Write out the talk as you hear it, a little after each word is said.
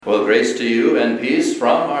Well, grace to you and peace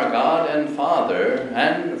from our God and Father,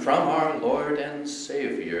 and from our Lord and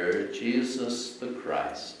Savior, Jesus the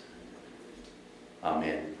Christ.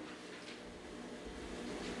 Amen.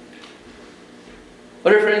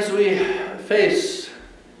 Well, dear friends, we face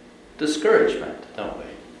discouragement, don't we?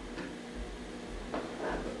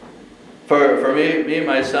 For me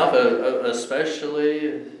myself,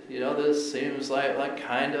 especially, this seems like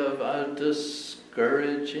kind of a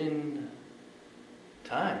discouraging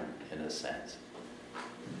time, in a sense.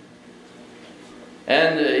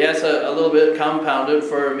 And yes, a little bit compounded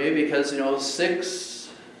for me because, 6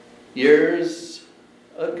 years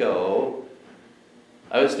ago,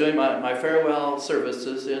 I was doing my farewell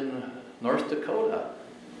services in North Dakota.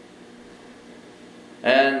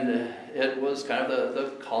 And it was kind of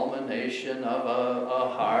the culmination of a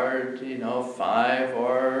hard, 5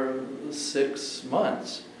 or 6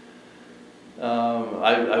 months.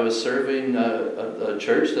 I was serving a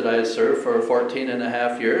church that I had served for 14 and a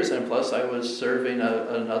half years, and plus I was serving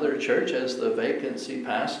another church as the vacancy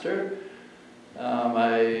pastor.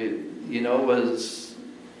 I was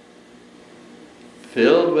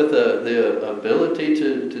filled with the ability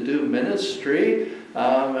to do ministry.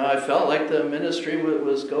 I felt like the ministry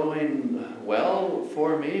was going well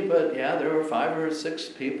for me, but there were 5 or 6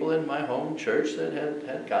 people in my home church that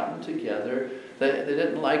had gotten together. They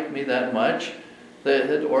didn't like me that much. They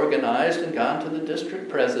had organized and gone to the district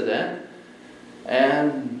president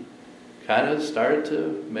and kind of started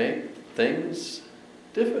to make things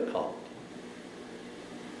difficult.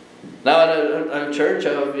 Now, in a church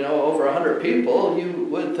of, over 100 people, you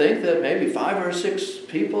would think that maybe 5 or 6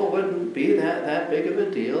 people wouldn't be that big of a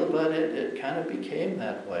deal, but it kind of became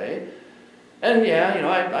that way. And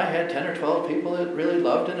I had 10 or 12 people that really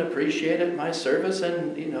loved and appreciated my service,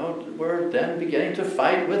 and, were then beginning to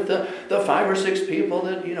fight with the 5 or 6 people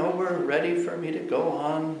that, were ready for me to go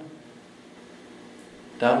on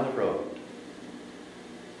down the road.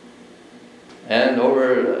 And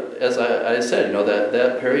over, as I said,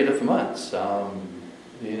 that period of months,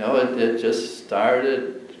 it just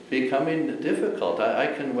started becoming difficult. I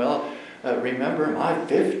can well remember my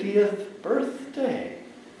 50th birthday.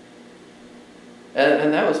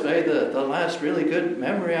 And that was maybe the last really good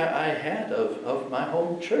memory I had of my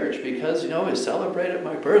home church, because, we celebrated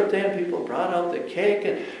my birthday and people brought out the cake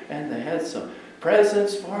and they had some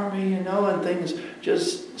presents for me, and things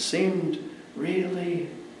just seemed really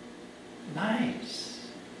nice.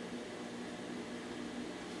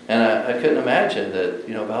 And I couldn't imagine that,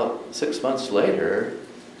 about 6 months later,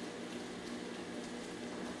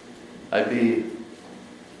 I'd be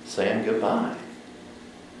saying goodbye.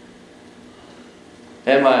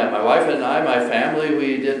 And my wife and I, my family,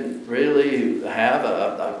 we didn't really have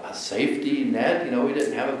a safety net. We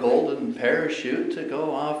didn't have a golden parachute to go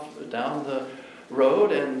off down the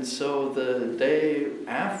road. And so the day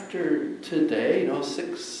after today,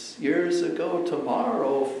 6 years ago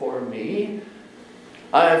tomorrow for me,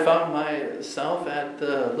 I found myself at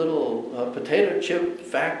the little potato chip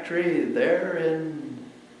factory there in,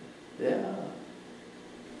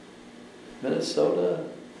 Minnesota,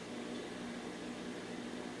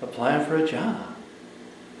 applying for a job.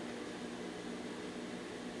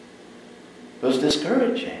 It was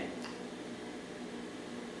discouraging.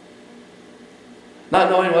 Not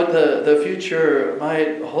knowing what the future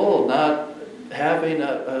might hold, not having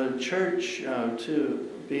a church to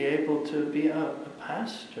be able to be a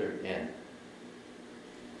pastor in.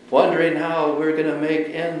 Wondering how we're going to make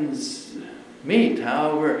ends meet,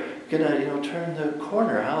 how we're going to turn the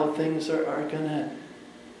corner, how things are going to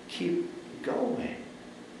keep going.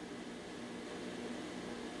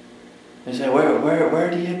 They say,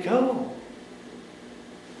 where do you go?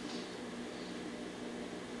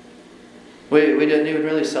 We didn't even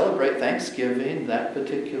really celebrate Thanksgiving that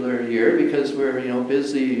particular year because we're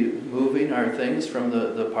busy moving our things from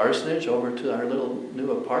the parsonage over to our little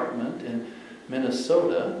new apartment in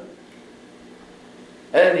Minnesota.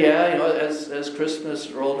 And as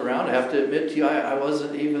Christmas rolled around, I have to admit to you, I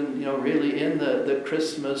wasn't even really in the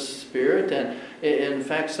Christmas spirit. And in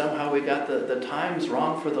fact, somehow we got the times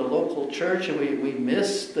wrong for the local church, and we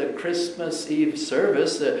missed the Christmas Eve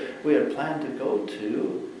service that we had planned to go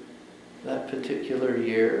to that particular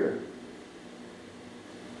year.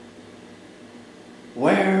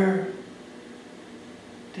 Where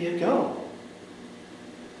do you go?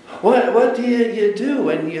 What do you do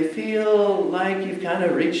when you feel like you've kind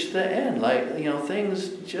of reached the end? Like, things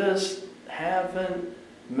just haven't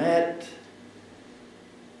met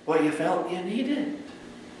what you felt you needed?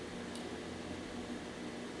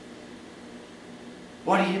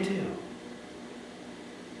 What do you do?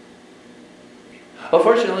 Well,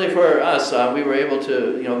 fortunately for us, we were able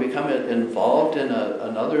to, become involved in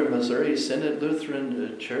another Missouri Synod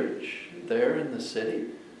Lutheran church there in the city.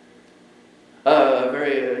 A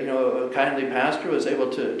very, kindly pastor was able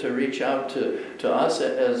to reach out to us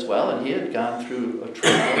as well, and he had gone through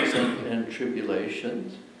trials and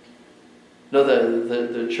tribulations.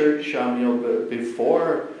 The church,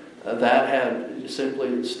 before that had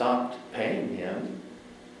simply stopped paying him.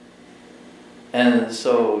 And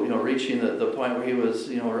so, reaching the point where he was,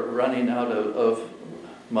 running out of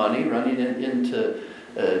money, running into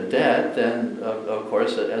debt, then, of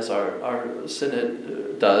course, as our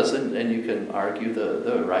synod does, and you can argue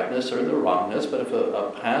the rightness or the wrongness, but if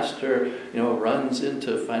a pastor, runs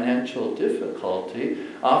into financial difficulty,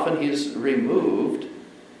 often he's removed,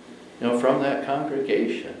 from that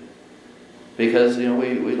congregation. Because,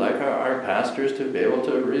 we like our pastors to be able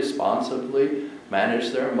to responsibly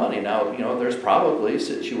manage their money. Now, there's probably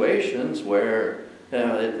situations where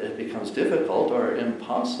it becomes difficult or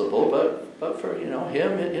impossible, but for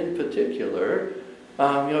him in particular,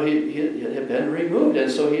 he had been removed,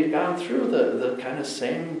 and so he had gone through the kind of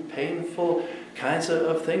same painful kinds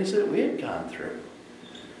of things that we had gone through,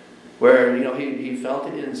 where he felt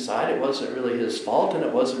it inside. It wasn't really his fault, and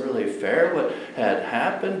it wasn't really fair what had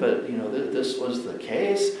happened, but this was the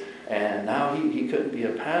case, and now he couldn't be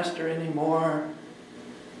a pastor anymore.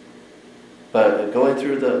 But going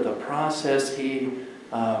through the process, he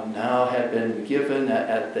now had been given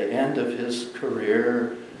at the end of his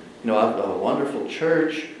career, a wonderful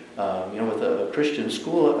church, with a Christian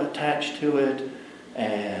school attached to it,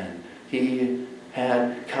 and he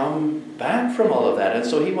had come back from all of that, and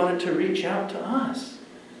so he wanted to reach out to us.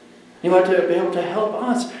 He wanted to be able to help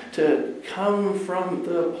us to come from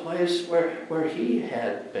the place where he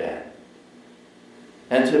had been,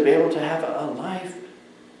 and to be able to have a life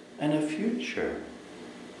and a future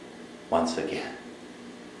once again.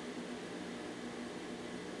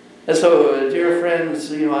 And so, dear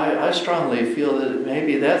friends, I strongly feel that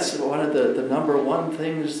maybe that's one of the number one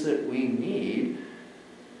things that we need.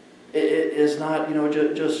 It is not,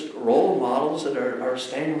 just role models that are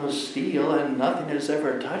stainless steel and nothing has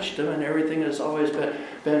ever touched them and everything has always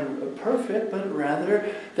been perfect, but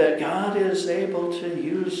rather that God is able to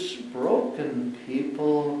use broken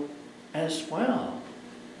people as well.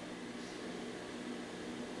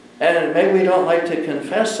 And maybe we don't like to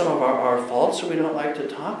confess some of our faults, or we don't like to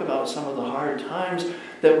talk about some of the hard times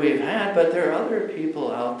that we've had, but there are other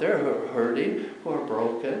people out there who are hurting, who are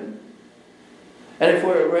broken. And if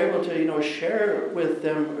we're able to, share with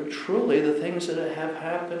them truly the things that have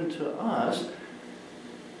happened to us,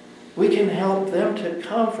 we can help them to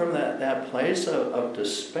come from that place of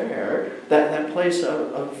despair, that place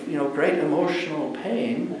of great emotional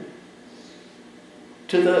pain,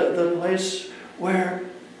 to the place where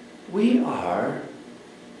we are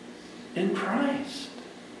in Christ.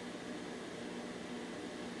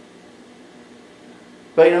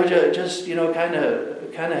 But just kind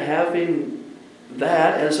of having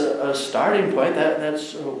that as a starting point,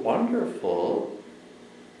 that's wonderful.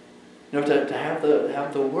 To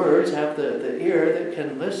have the words, have the ear that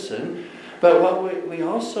can listen. But what we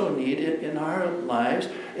also need in our lives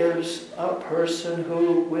is a person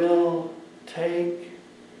who will take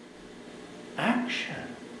action.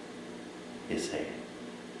 You see.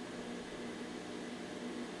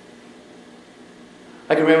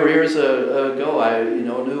 I can remember years ago, I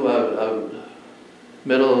knew a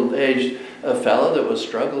middle-aged fellow that was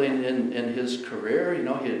struggling in his career. He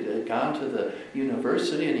had gone to the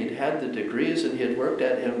university and he'd had the degrees and he had worked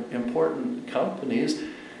at important companies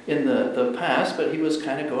in the past, but he was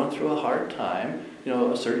kind of going through a hard time,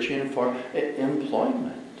 searching for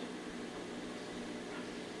employment.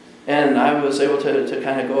 And I was able to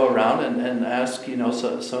kind of go around and ask,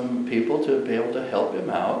 some people to be able to help him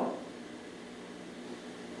out.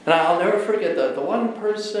 And I'll never forget the one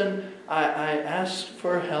person I asked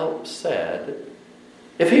for help said,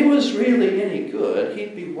 if he was really any good,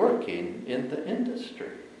 he'd be working in the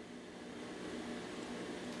industry.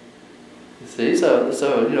 You see, so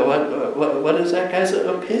what is that guy's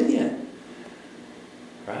opinion?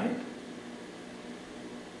 Right?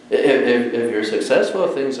 If you're successful,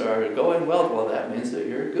 if things are going well, that means that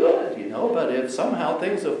you're good, But if somehow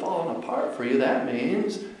things have fallen apart for you, that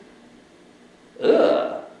means,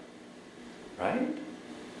 right?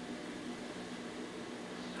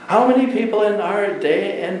 How many people in our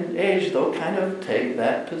day and age, though, kind of take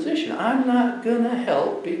that position? I'm not going to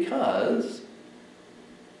help because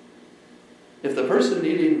if the person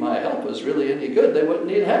needing my help was really any good, they wouldn't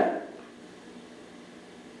need help.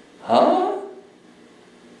 Huh?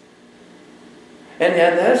 And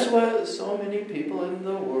yet that's what so many people in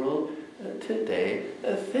the world today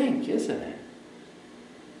think, isn't it?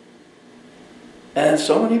 And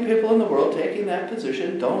so many people in the world taking that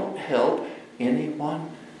position don't help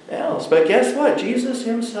anyone else. But guess what? Jesus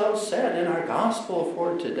himself said in our gospel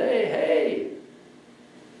for today, hey,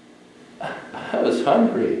 I was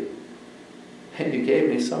hungry and you gave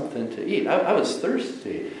me something to eat. I was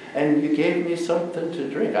thirsty and you gave me something to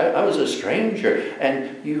drink. I was a stranger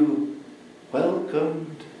and you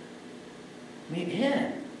welcomed me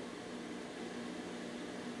in.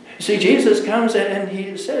 See, Jesus comes and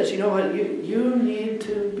he says, you know what, you need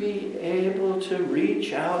to be able to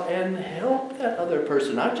reach out and help that other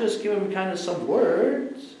person, not just give them kind of some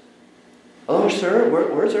words. Oh, sir,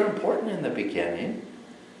 words are important in the beginning.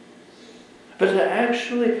 But to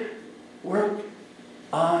actually work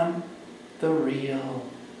on the real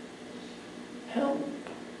help.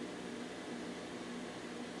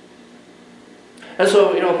 And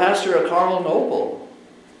so, Pastor Carl Noble,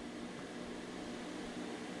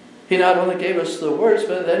 he not only gave us the words,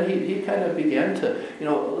 but then he kind of began to,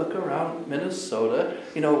 look around Minnesota,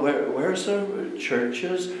 where are some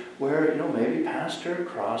churches where, maybe Pastor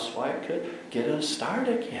Crosswhite could get a start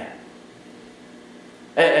again.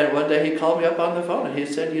 And one day he called me up on the phone and he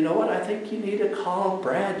said, you know what, I think you need to call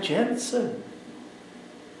Brad Jensen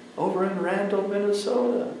over in Randall,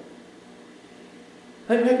 Minnesota.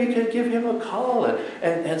 Maybe you could give him a call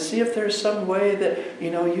and see if there's some way that,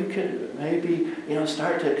 you could maybe,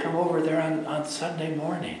 start to come over there on Sunday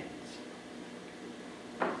mornings.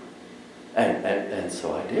 And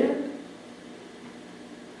so I did.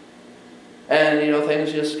 And,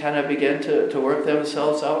 things just kind of began to work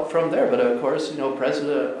themselves out from there. But of course,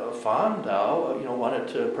 President Fondau, wanted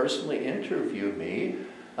to personally interview me,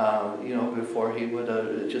 before he would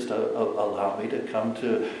just allow me to come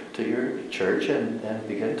to your church and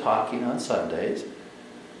begin talking on Sundays.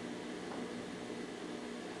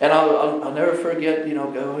 And I'll never forget,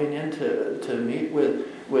 going in to meet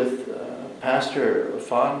with Pastor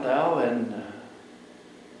Fondau, and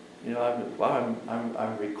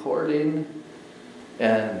I'm recording,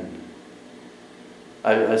 and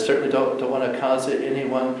I certainly don't want to cause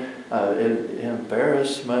anyone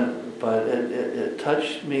embarrassment, but it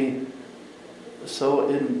touched me so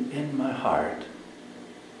in my heart.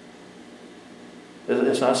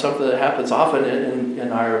 It's not something that happens often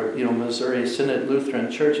in our Missouri Synod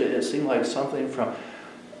Lutheran Church. It seemed like something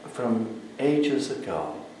from ages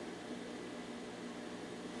ago.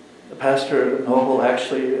 Pastor Noble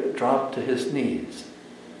actually dropped to his knees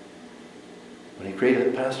when he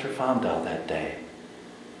greeted Pastor Fondau that day,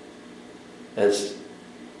 as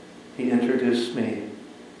he introduced me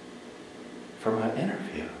for my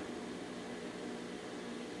interview.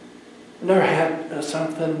 Never had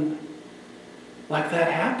something like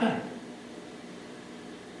that happen.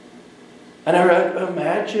 I never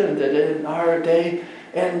imagined that in our day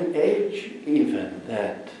and age even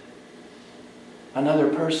that another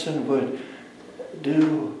person would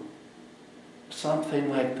do something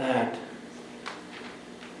like that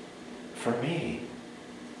for me.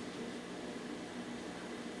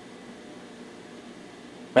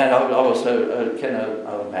 Man, I almost can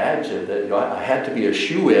imagine that I had to be a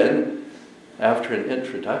shoo-in after an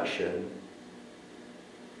introduction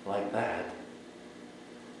like that.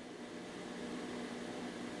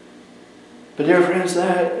 But dear friends,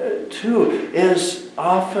 that too is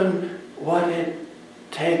often what it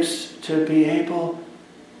takes to be able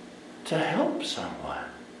to help someone.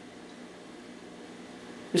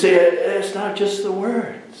 You see, it's not just the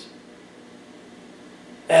words.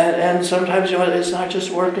 And sometimes, it's not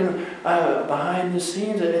just working behind the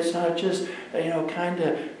scenes. It's not just, trying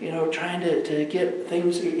to get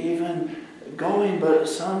things even going. But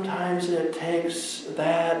sometimes it takes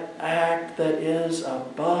that act that is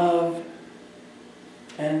above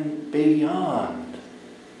and beyond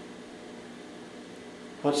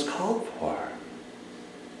what's called for.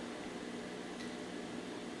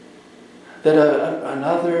 That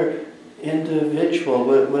another individual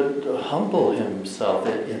would humble himself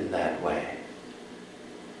in that way.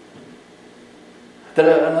 That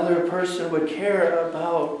another person would care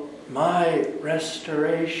about my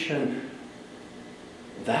restoration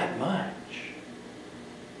that much.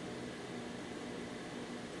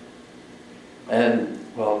 And,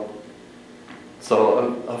 so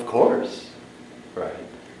of course, right,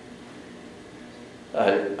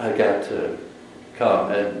 I got to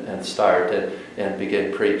come and start and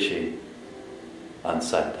begin preaching on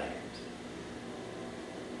Sundays.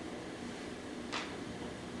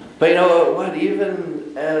 But you know what,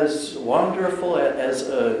 even as wonderful as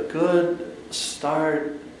a good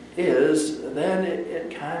start is, then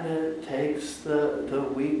it kind of takes the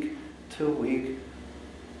week to week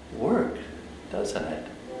work, doesn't it?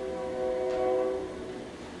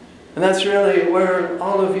 And that's really where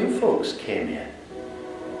all of you folks came in.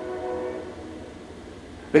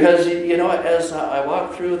 Because, as I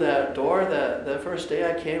walked through that door, the first day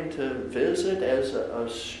I came to visit as a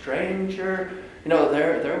stranger,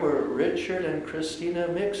 there were Richard and Christina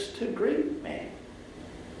Mix to greet me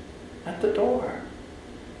at the door.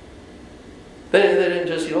 They didn't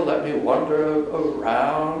just, let me wander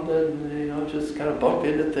around and, just kind of bump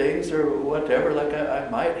into things or whatever like I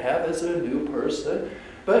might have as a new person.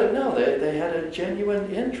 But no, they had a genuine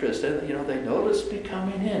interest and, they noticed me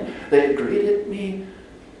coming in. They greeted me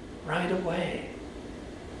right away.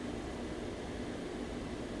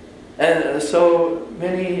 And so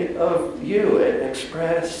many of you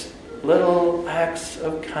expressed little acts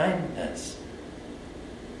of kindness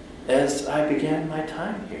as I began my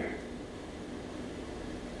time here.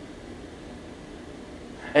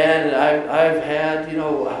 And I've had,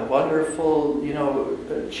 wonderful,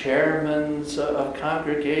 chairmen of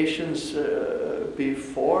congregations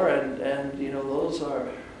before, and those are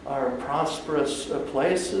prosperous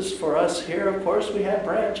places for us here. Of course, we have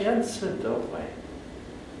Brad Jensen, don't we?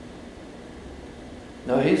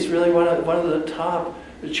 No, he's really one of the top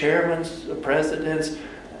chairmen, presidents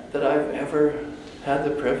that I've ever had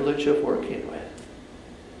the privilege of working with.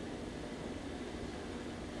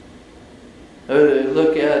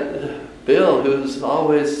 Look at Bill, who's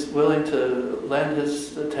always willing to lend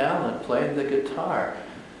his talent, playing the guitar.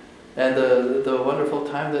 And the wonderful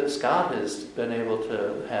time that Scott has been able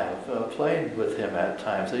to have playing with him at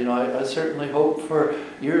times. I certainly hope for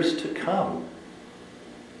years to come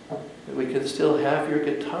that we can still have your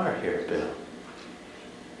guitar here, Bill.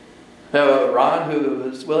 Now, Ron, who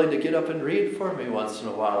is willing to get up and read for me once in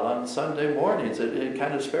a while on Sunday mornings. It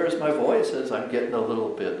kind of spares my voice as I'm getting a little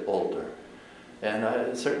bit older. And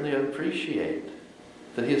I certainly appreciate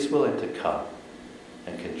that he's willing to come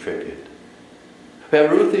and contribute. We have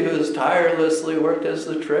Ruthie, who has tirelessly worked as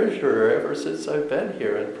the treasurer ever since I've been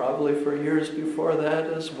here, and probably for years before that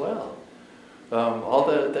as well. All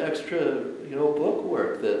the extra, book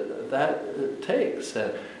work that takes,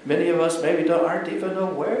 and many of us maybe aren't even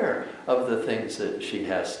aware of the things that she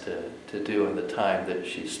has to do and the time that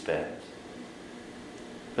she spends.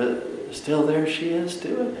 But still, there she is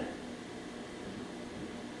doing it.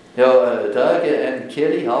 Doug and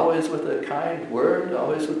Kitty, always with a kind word,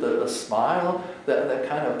 always with a smile, that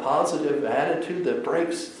kind of positive attitude that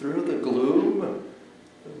breaks through the gloom.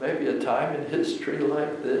 Maybe a time in history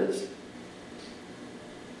like this,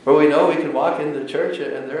 where we know we can walk into church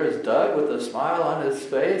and there is Doug with a smile on his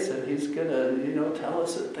face, and he's going to, tell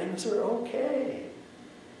us that things are okay.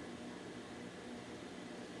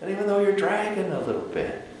 And even though you're dragging a little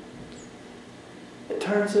bit, it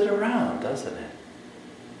turns it around, doesn't it?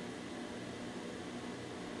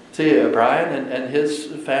 See, Brian and his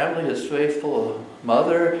family, his faithful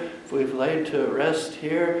mother, we've laid to rest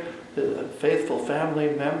here, the faithful family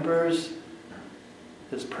members,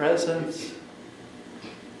 his presence.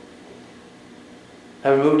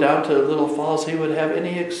 Having moved down to Little Falls, he would have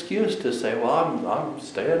any excuse to say, well, I'm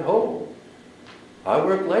staying home. I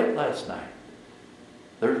worked late last night.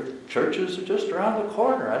 Their churches are just around the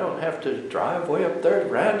corner. I don't have to drive way up there to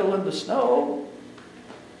Randall in the snow.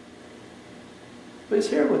 But he's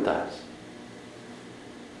here with us.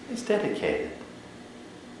 He's dedicated.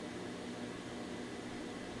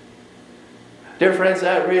 Dear friends,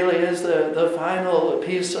 that really is the final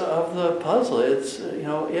piece of the puzzle. It's,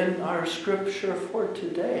 in our scripture for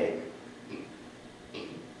today.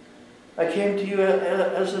 I came to you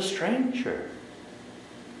as a stranger.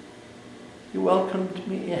 You welcomed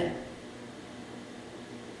me in.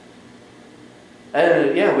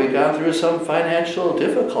 And we've gone through some financial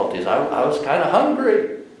difficulties. I was kind of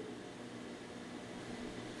hungry.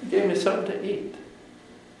 You gave me something to eat.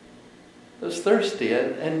 I was thirsty,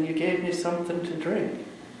 and you gave me something to drink.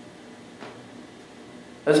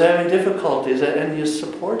 I was having difficulties, and you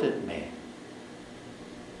supported me.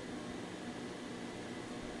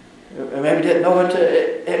 I maybe didn't know what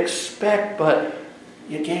to expect, but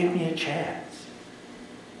you gave me a chance.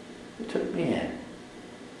 You took me in.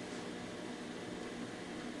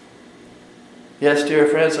 Yes, dear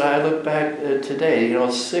friends, I look back today,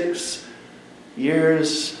 6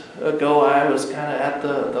 years ago, I was kind of at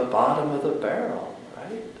the bottom of the barrel,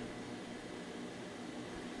 right?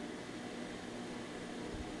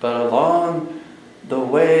 But along the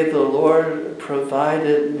way, the Lord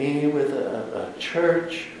provided me with a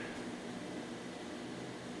church,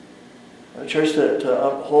 A church to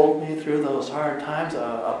uphold me through those hard times,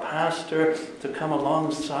 a pastor to come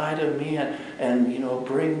alongside of me and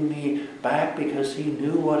bring me back because he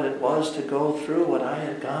knew what it was to go through what I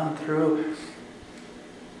had gone through.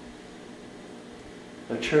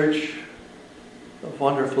 A church of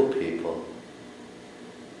wonderful people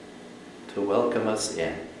to welcome us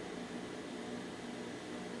in.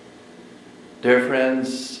 Dear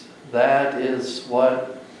friends, that is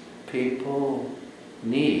what people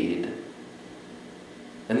need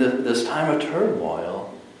in this time of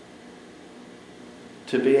turmoil,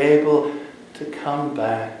 to be able to come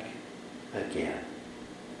back again.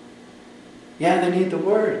 Yeah, they need the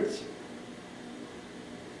words.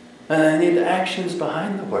 And they need the actions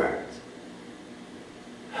behind the words.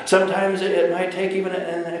 Sometimes it might take even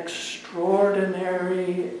an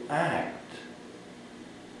extraordinary act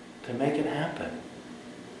to make it happen.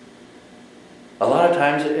 A lot of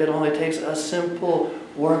times it only takes a simple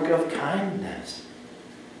work of kindness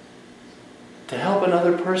to help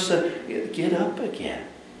another person get up again.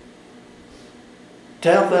 To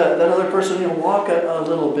help that other person walk a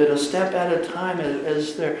little bit, a step at a time,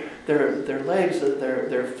 as their legs,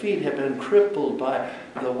 their feet have been crippled by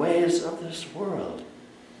the ways of this world.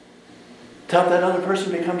 To help that other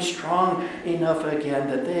person become strong enough again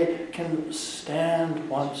that they can stand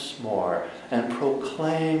once more and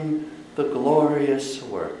proclaim the glorious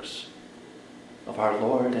works of our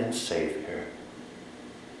Lord and Savior.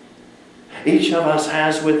 Each of us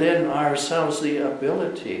has within ourselves the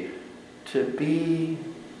ability to be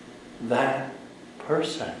that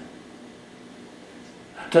person.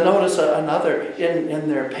 To notice another in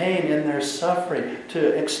their pain, in their suffering, to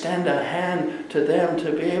extend a hand to them,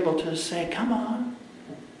 to be able to say, come on.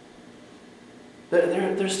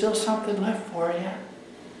 There's still something left for you.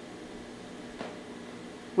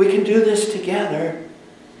 We can do this together.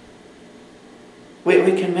 We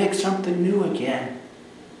can make something new again.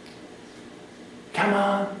 Come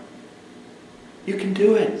on. You can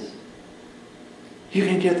do it. You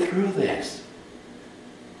can get through this.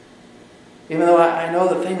 Even though I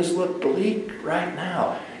know that things look bleak right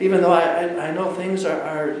now. Even though I know things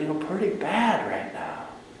are pretty bad right now.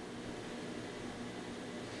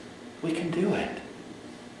 We can do it.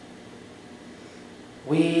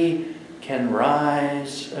 We can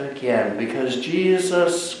rise again because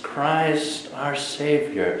Jesus Christ, our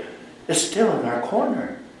Savior, is still in our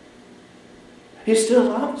corner. He still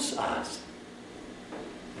loves us.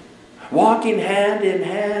 Walking hand in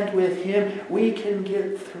hand with Him, we can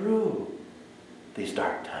get through these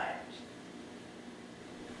dark times.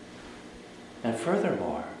 And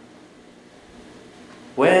furthermore,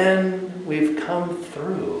 when we've come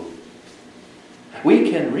through, we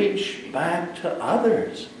can reach back to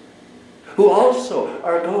others who also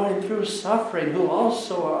are going through suffering, who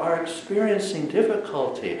also are experiencing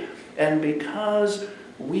difficulty. And because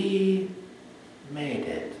we made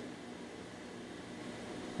it,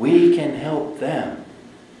 we can help them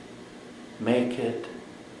make it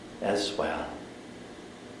as well.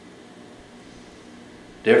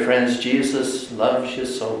 Dear friends, Jesus loves you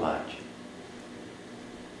so much.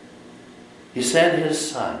 He sent His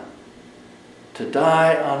Son to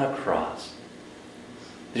die on a cross.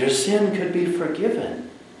 Your sin could be forgiven.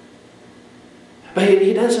 But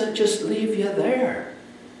He doesn't just leave you there.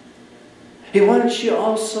 He wants you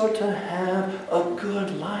also to have a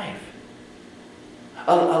good life.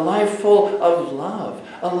 A life full of love.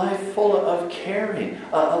 A life full of caring.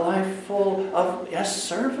 A life full of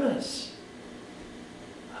service.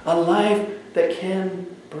 A life that can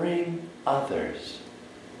bring others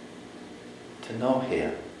to know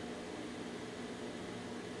Him.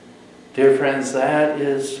 Dear friends, that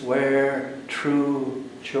is where true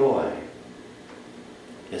joy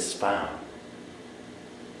is found.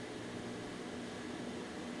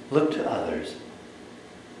 Look to others.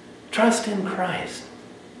 Trust in Christ.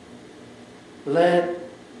 Let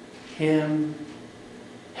Him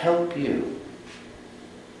help you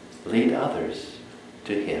lead others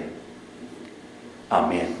to Him.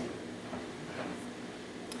 Amen.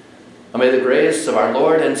 And may the grace of our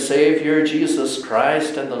Lord and Savior Jesus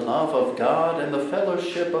Christ and the love of God and the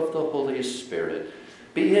fellowship of the Holy Spirit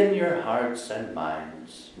be in your hearts and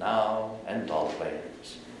minds now and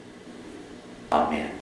always. Amen.